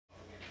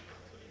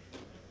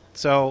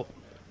So,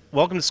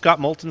 welcome to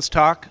Scott Moulton's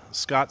talk.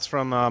 Scott's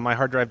from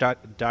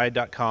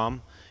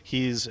myharddrive.die.com.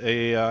 He's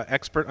a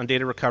expert on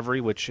data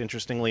recovery, which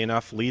interestingly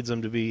enough leads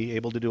him to be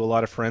able to do a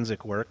lot of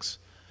forensic work.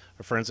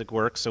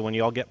 So when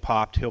you all get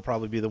popped, he'll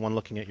probably be the one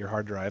looking at your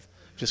hard drive.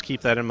 Just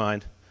keep that in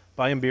mind.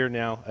 Buy him beer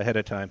now ahead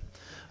of time.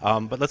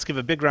 But let's give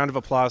a big round of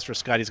applause for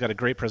Scott. He's got a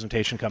great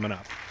presentation coming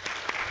up.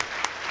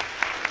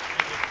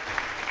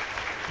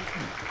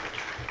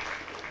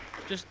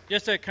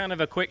 Just a kind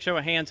of a quick show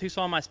of hands. Who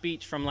saw my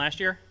speech from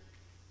last year?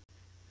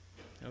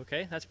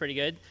 Okay, that's pretty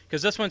good.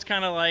 Because this one's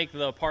kind of like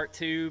the part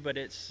two, but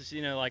it's,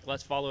 you know, like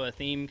let's follow a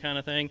theme kind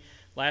of thing.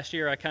 Last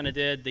year I kind of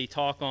did the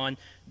talk on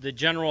the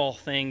general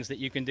things that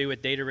you can do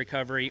with data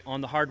recovery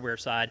on the hardware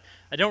side.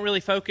 I don't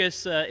really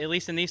focus, at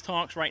least in these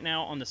talks right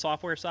now, on the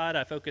software side.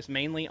 I focus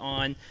mainly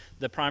on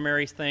the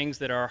primary things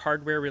that are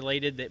hardware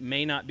related that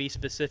may not be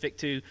specific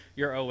to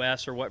your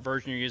OS or what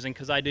version you're using,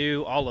 because I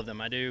do all of them.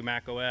 I do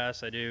Mac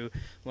OS, I do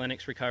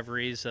Linux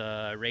recoveries,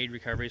 RAID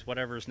recoveries,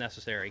 whatever is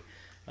necessary.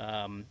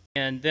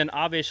 And then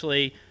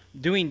obviously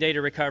doing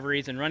data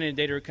recoveries and running a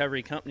data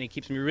recovery company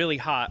keeps me really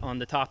hot on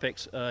the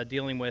topics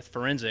dealing with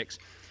forensics.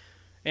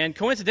 And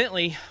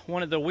coincidentally,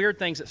 one of the weird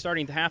things that's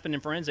starting to happen in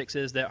forensics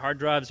is that hard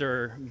drives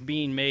are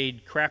being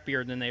made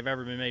crappier than they've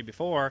ever been made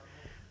before.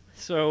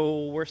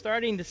 So we're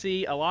starting to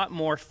see a lot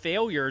more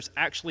failures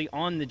actually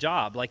on the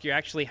job. Like you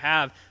actually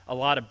have a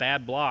lot of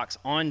bad blocks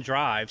on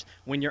drives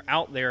when you're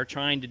out there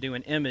trying to do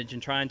an image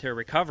and trying to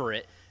recover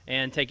it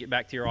and take it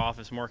back to your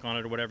office and work on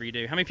it or whatever you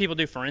do. How many people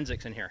do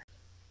forensics in here?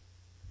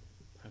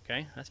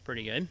 Okay, that's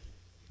pretty good.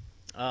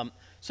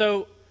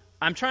 So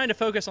I'm trying to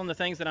focus on the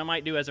things that I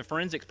might do as a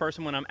forensics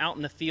person when I'm out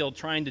in the field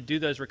trying to do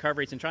those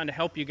recoveries and trying to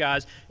help you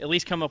guys at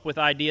least come up with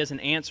ideas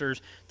and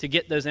answers to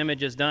get those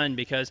images done,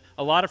 because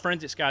a lot of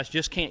forensics guys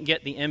just can't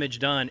get the image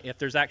done if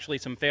there's actually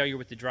some failure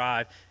with the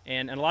drive,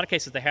 and in a lot of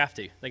cases they have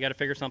to. They got to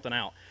figure something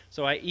out.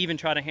 So I even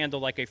try to handle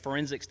like a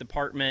forensics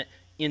department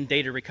in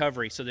data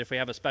recovery, so that if we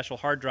have a special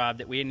hard drive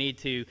that we need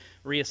to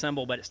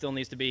reassemble but it still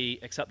needs to be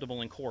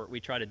acceptable in court, we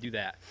try to do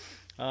that.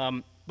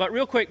 But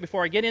real quick,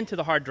 before I get into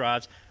the hard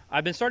drives,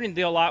 I've been starting to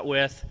deal a lot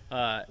with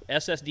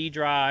SSD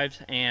drives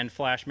and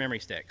flash memory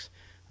sticks.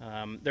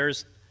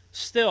 There's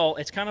still,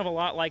 it's kind of a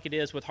lot like it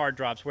is with hard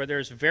drives, where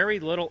there's very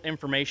little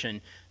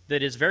information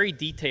that is very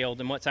detailed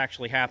in what's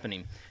actually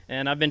happening.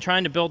 And I've been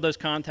trying to build those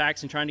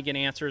contacts and trying to get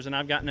answers, and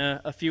I've gotten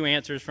a few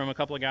answers from a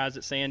couple of guys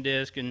at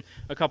SanDisk and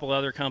a couple of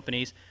other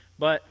companies.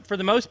 But for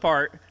the most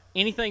part,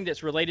 anything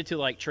that's related to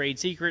like trade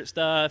secret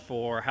stuff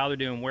or how they're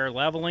doing wear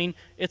leveling,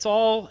 it's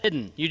all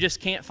hidden. You just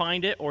can't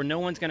find it, or no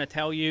one's going to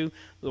tell you.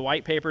 The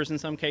white papers in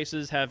some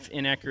cases have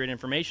inaccurate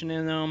information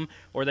in them,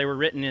 or they were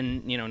written in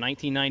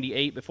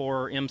 1998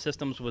 before M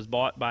Systems was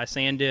bought by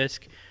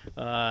SanDisk.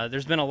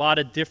 There's been a lot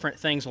of different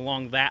things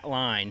along that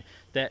line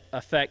that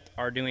affect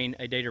our doing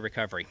a data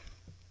recovery.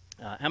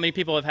 How many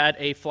people have had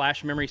a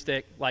flash memory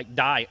stick like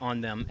die on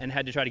them and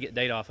had to try to get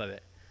data off of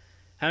it?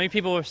 How many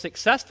people were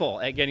successful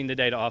at getting the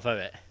data off of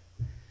it?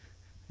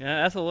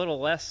 Yeah, that's a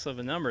little less of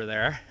a number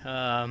there.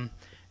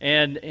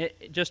 And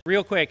just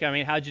real quick, I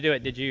mean, how'd you do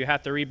it? Did you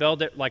have to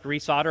rebuild it, like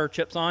resolder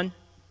chips on?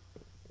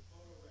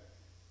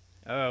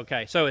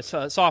 Okay, so it's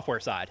software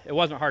side. It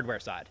wasn't hardware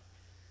side.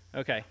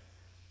 Okay.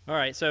 All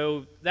right,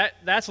 so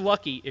that's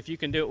lucky if you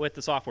can do it with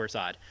the software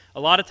side. A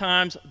lot of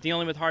times,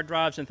 dealing with hard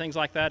drives and things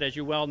like that, as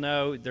you well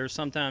know, there's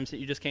sometimes that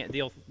you just can't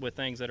deal with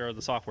things that are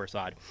the software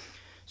side.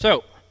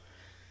 So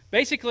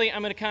basically,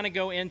 I'm going to kind of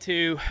go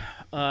into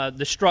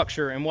the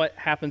structure and what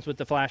happens with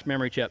the flash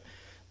memory chip.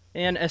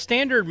 And a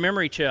standard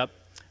memory chip,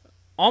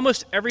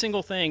 almost every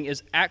single thing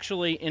is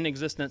actually in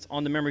existence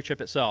on the memory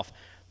chip itself.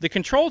 The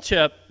control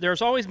chip,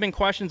 there's always been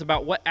questions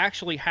about what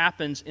actually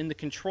happens in the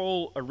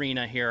control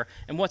arena here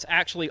and what's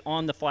actually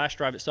on the flash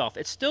drive itself.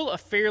 It's still a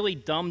fairly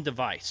dumb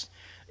device.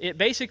 It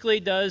basically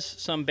does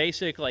some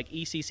basic like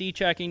ECC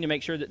checking to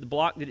make sure that the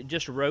block that it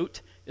just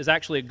wrote is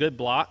actually a good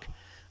block.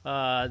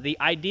 The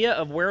idea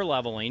of wear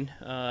leveling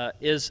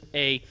is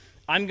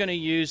I'm going to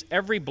use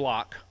every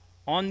block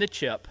on the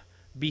chip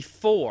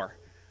before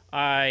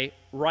I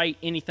write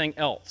anything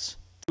else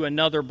to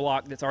another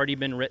block that's already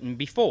been written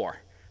before.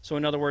 So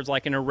in other words,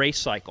 like an erase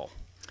cycle.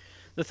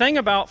 The thing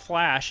about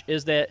flash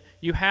is that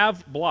you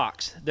have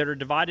blocks that are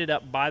divided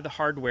up by the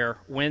hardware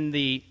when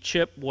the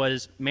chip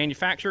was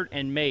manufactured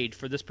and made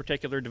for this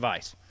particular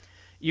device.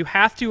 You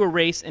have to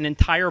erase an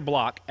entire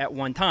block at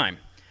one time.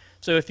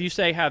 So if you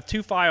say have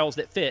two files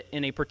that fit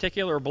in a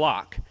particular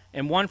block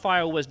and one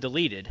file was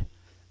deleted,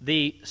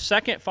 the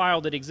second file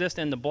that exists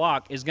in the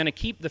block is going to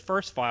keep the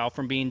first file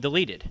from being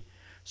deleted.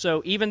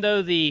 So even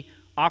though the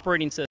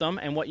operating system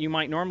and what you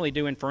might normally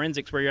do in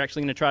forensics, where you're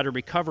actually going to try to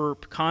recover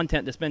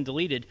content that's been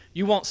deleted,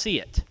 you won't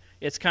see it.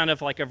 It's kind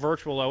of like a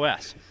virtual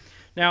OS.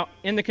 Now,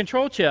 in the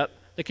control chip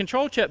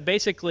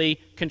basically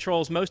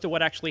controls most of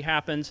what actually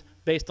happens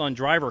based on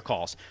driver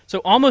calls. So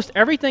almost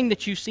everything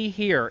that you see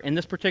here in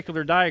this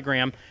particular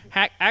diagram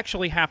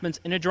actually happens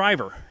in a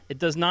driver. It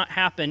does not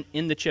happen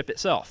in the chip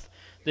itself.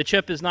 The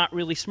chip is not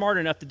really smart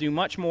enough to do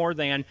much more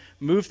than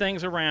move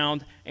things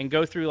around and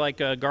go through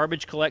like a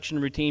garbage collection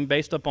routine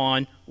based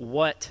upon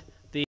what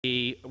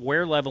the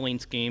wear leveling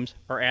schemes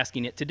are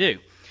asking it to do.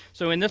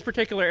 So in this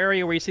particular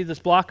area where you see this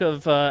block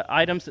of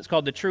items that's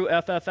called the true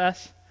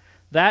FFS,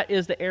 that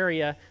is the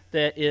area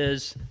that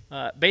is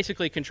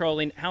basically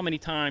controlling how many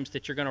times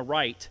that you're going to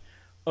write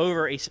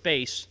over a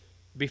space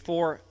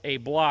before a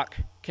block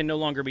can no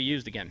longer be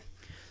used again.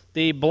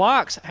 The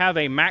blocks have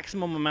a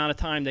maximum amount of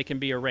time they can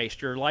be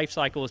erased. Your life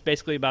cycle is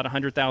basically about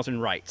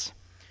 100,000 writes.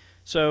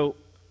 So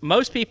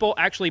most people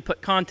actually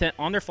put content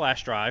on their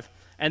flash drive,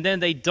 and then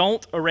they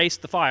don't erase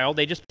the file.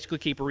 They just basically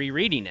keep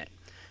rereading it.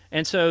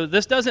 And so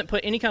this doesn't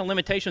put any kind of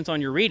limitations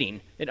on your reading.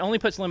 It only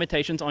puts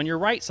limitations on your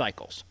write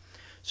cycles.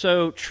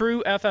 So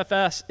true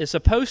FFS is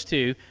supposed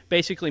to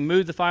basically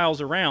move the files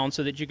around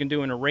so that you can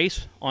do an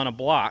erase on a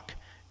block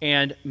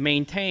and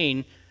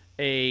maintain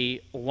a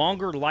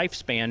longer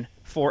lifespan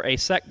for a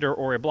sector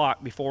or a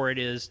block before it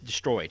is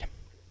destroyed.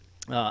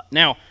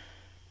 Now,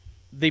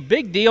 the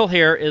big deal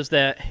here is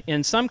that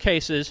in some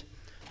cases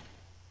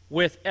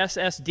with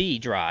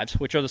SSD drives,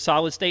 which are the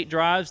solid state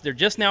drives, they're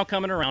just now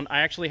coming around.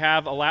 I actually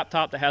have a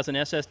laptop that has an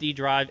SSD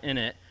drive in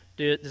it.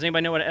 Does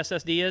anybody know what an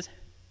SSD is?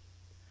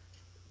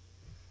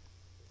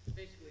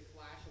 Basically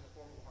flash in the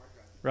form of a hard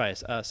drive.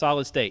 Right, a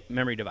solid state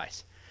memory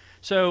device.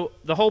 So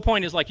the whole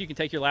point is, like, you can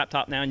take your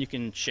laptop now and you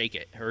can shake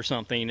it or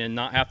something and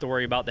not have to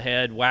worry about the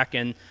head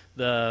whacking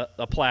the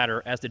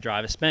platter as the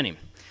drive is spinning.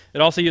 It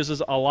also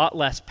uses a lot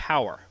less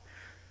power.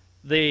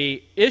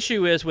 The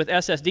issue is with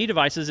SSD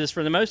devices is,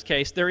 for the most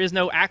case, there is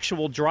no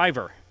actual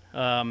driver.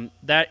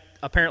 That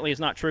apparently is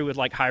not true with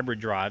like hybrid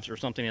drives or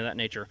something of that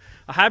nature.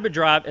 A hybrid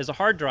drive is a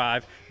hard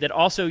drive that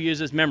also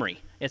uses memory.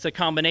 It's a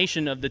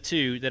combination of the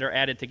two that are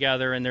added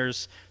together, and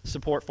there's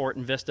support for it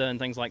in Vista and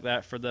things like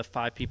that for the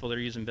 5 people that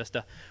are using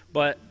Vista.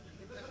 But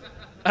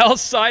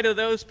outside of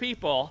those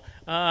people,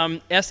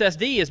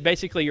 SSD is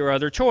basically your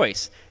other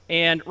choice.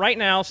 And right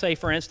now, say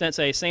for instance,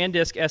 a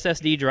SanDisk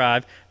SSD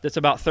drive that's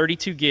about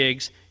 32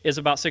 gigs is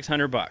about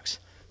 $600.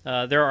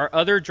 There are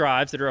other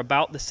drives that are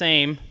about the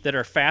same, that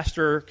are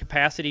faster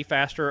capacity,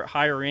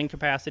 higher end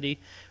capacity,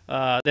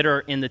 that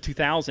are in the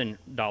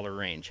 $2,000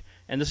 range.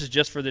 And this is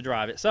just for the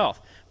drive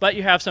itself. But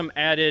you have some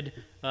added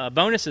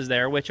bonuses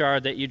there, which are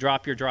that you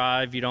drop your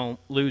drive, you don't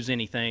lose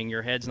anything,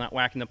 your head's not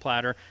whacking the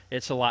platter,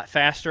 it's a lot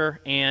faster,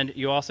 and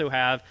you also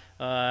have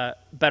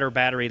better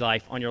battery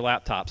life on your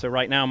laptop. So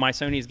right now, my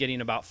Sony is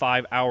getting about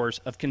 5 hours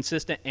of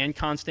consistent and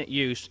constant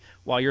use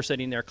while you're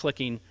sitting there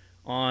clicking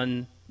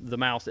on the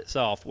mouse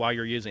itself while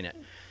you're using it.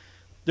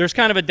 There's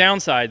kind of a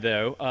downside,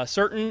 though.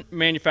 Certain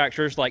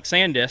manufacturers, like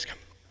SanDisk,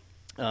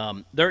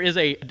 there is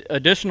a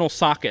additional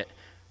socket.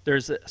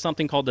 There's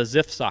something called the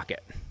ZIF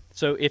socket.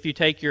 So if you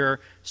take your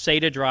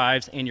SATA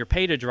drives and your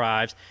PATA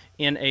drives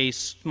in a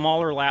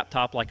smaller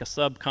laptop like a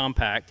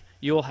subcompact,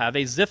 you'll have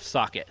a ZIF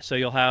socket. So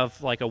you'll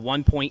have like a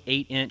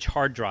 1.8-inch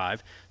hard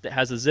drive that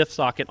has a ZIF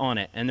socket on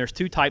it. And there's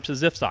 2 types of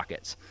ZIF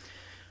sockets.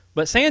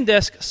 But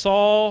SanDisk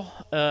saw,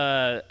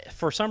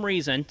 for some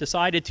reason,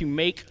 decided to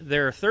make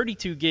their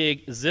 32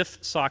 gig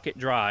ZIF socket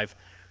drive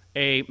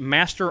a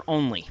master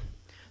only.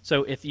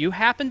 So if you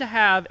happen to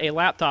have a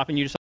laptop and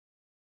you decide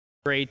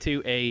to upgrade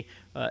to a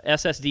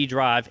SSD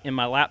drive in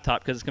my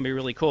laptop because it's going to be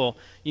really cool,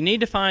 you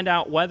need to find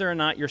out whether or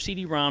not your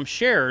CD-ROM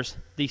shares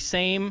the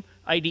same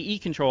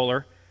IDE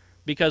controller,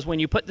 because when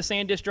you put the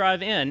SanDisk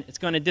drive in, it's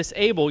going to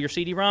disable your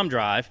CD-ROM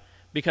drive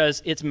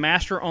because it's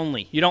master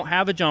only. You don't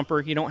have a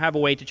jumper, you don't have a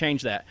way to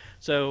change that.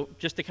 So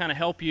just to kind of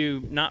help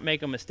you not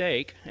make a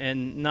mistake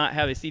and not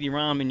have a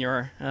CD-ROM in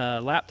your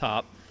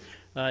laptop,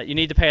 you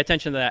need to pay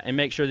attention to that and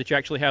make sure that you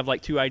actually have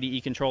like 2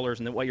 IDE controllers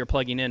and that what you're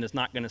plugging in is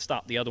not going to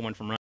stop the other one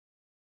from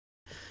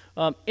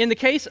running. In the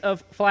case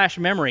of flash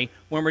memory,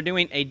 when we're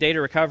doing a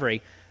data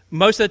recovery,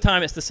 most of the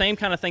time it's the same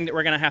kind of thing that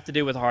we're going to have to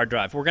do with a hard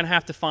drive. We're going to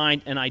have to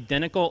find an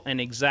identical and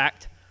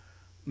exact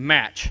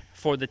match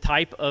for the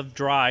type of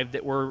drive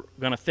that we're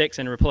going to fix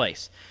and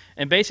replace.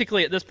 And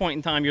basically at this point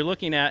in time, you're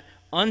looking at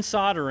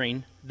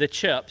unsoldering the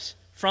chips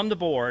from the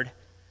board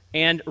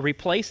and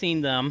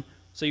replacing them.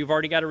 So you've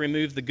already got to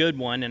remove the good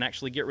one and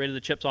actually get rid of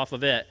the chips off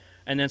of it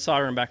and then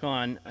solder them back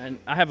on. And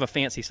I have a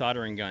fancy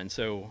soldering gun,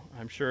 so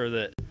I'm sure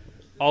that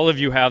all of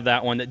you have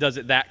that one that does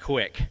it that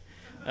quick.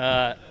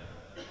 It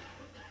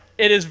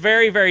is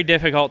very, very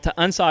difficult to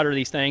unsolder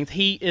these things.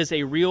 Heat is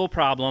a real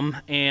problem,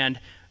 and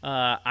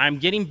I'm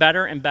getting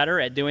better and better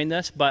at doing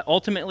this, but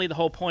ultimately the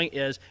whole point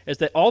is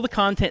that all the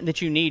content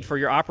that you need for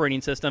your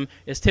operating system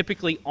is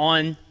typically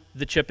on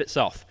the chip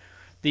itself.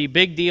 The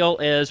big deal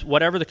is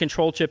whatever the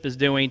control chip is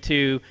doing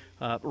to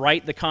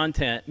write the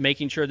content,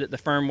 making sure that the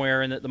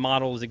firmware and that the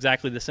model is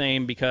exactly the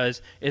same,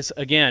 because it's,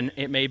 again,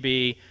 it may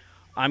be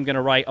I'm going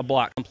to write a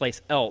block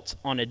someplace else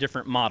on a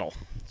different model.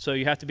 So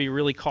you have to be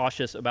really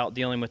cautious about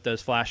dealing with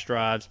those flash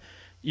drives.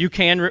 You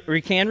can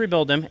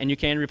rebuild them and you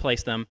can replace them.